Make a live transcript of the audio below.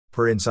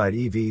Per Inside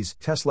EVs,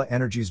 Tesla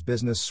Energy's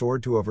business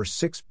soared to over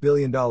 $6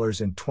 billion in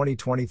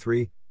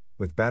 2023,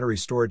 with battery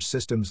storage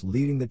systems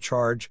leading the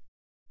charge.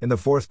 In the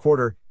fourth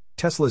quarter,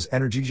 Tesla's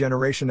energy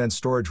generation and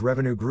storage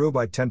revenue grew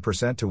by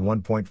 10% to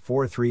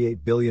 $1.438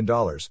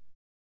 billion.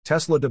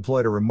 Tesla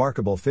deployed a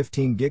remarkable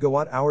 15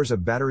 gigawatt-hours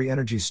of battery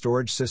energy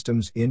storage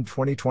systems in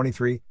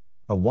 2023,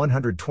 a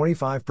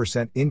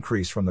 125%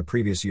 increase from the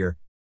previous year.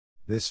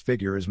 This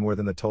figure is more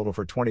than the total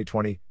for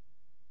 2020,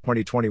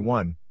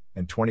 2021,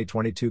 and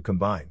 2022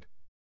 combined.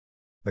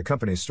 The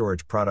company's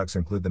storage products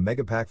include the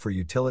Megapack for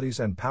utilities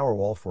and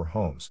Powerwall for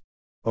homes.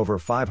 Over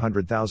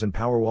 500,000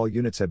 Powerwall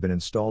units have been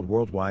installed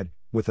worldwide,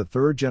 with a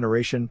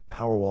third-generation,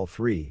 Powerwall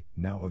 3,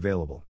 now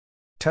available.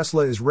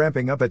 Tesla is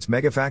ramping up its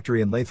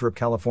Megafactory in Lathrop,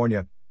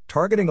 California,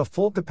 targeting a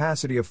full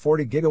capacity of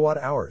 40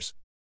 gigawatt-hours.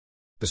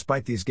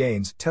 Despite these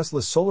gains,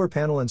 Tesla's solar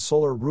panel and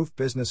solar roof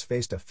business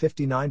faced a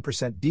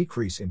 59%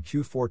 decrease in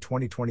Q4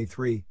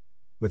 2023,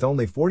 with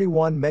only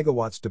 41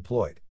 megawatts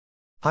deployed.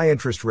 High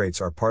interest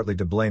rates are partly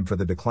to blame for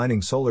the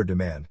declining solar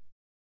demand.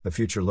 The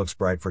future looks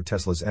bright for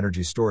Tesla's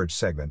energy storage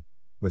segment,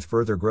 with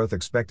further growth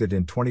expected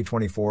in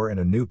 2024 and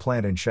a new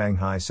plant in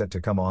Shanghai set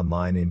to come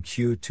online in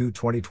Q2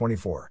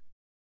 2024.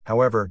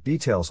 However,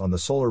 details on the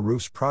solar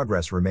roof's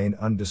progress remain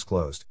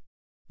undisclosed.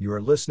 You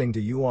are listening to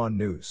Yuan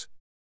News.